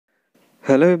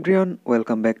Hello everyone,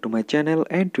 welcome back to my channel,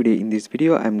 and today in this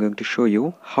video I'm going to show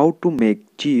you how to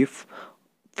make GIF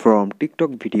from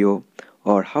TikTok video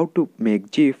or how to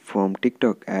make GIF from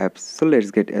TikTok apps. So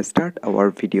let's get start our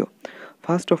video.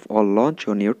 First of all, launch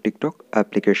on your TikTok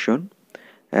application,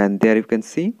 and there you can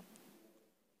see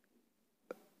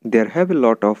there have a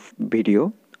lot of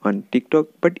video on TikTok,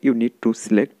 but you need to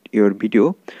select your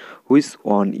video which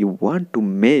one you want to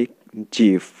make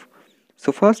GIF.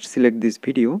 So first select this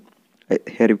video.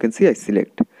 Here you can see I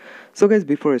select. So guys,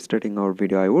 before starting our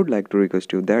video, I would like to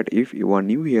request you that if you are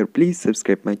new here, please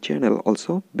subscribe my channel,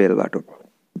 also bell button.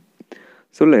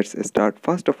 So let's start.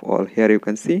 First of all, here you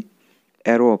can see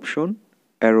arrow option,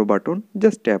 arrow button,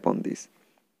 just tap on this.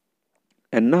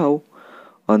 And now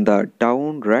on the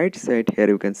down right side, here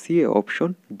you can see a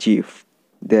option GIF.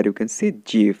 There you can see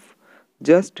GIF.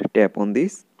 Just tap on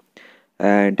this,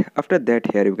 and after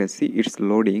that here you can see it's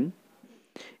loading.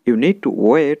 You need to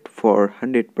wait for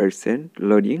 100%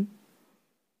 loading.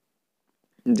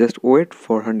 Just wait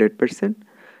for 100%,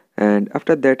 and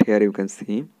after that here you can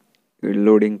see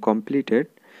loading completed.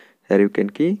 Here you can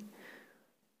key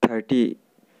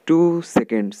 32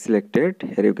 seconds selected.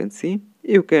 Here you can see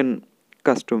you can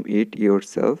custom it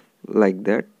yourself like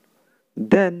that.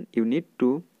 Then you need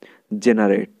to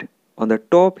generate. On the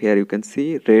top here you can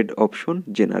see red option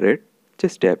generate.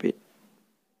 Just tap it.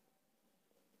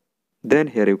 Then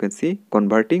here you can see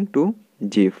converting to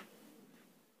GIF.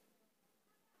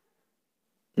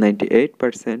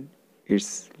 98%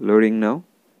 is loading now.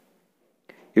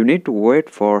 You need to wait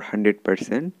for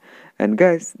 100%. And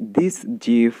guys, this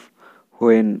GIF,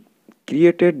 when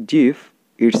created GIF,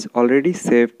 it's already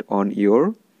saved on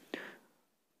your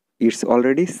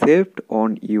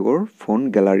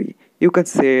phone gallery. You can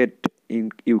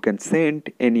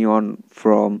send anyone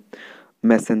from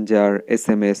Messenger,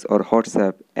 SMS or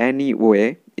WhatsApp. Any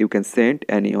way you can send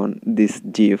anyone this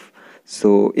GIF.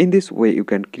 So in this way you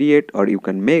can create or you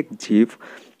can make GIF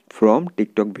from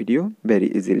TikTok video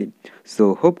very easily.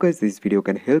 So hope guys this video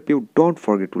can help you. Don't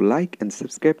forget to like and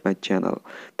subscribe my channel.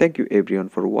 Thank you everyone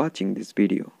for watching this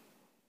video.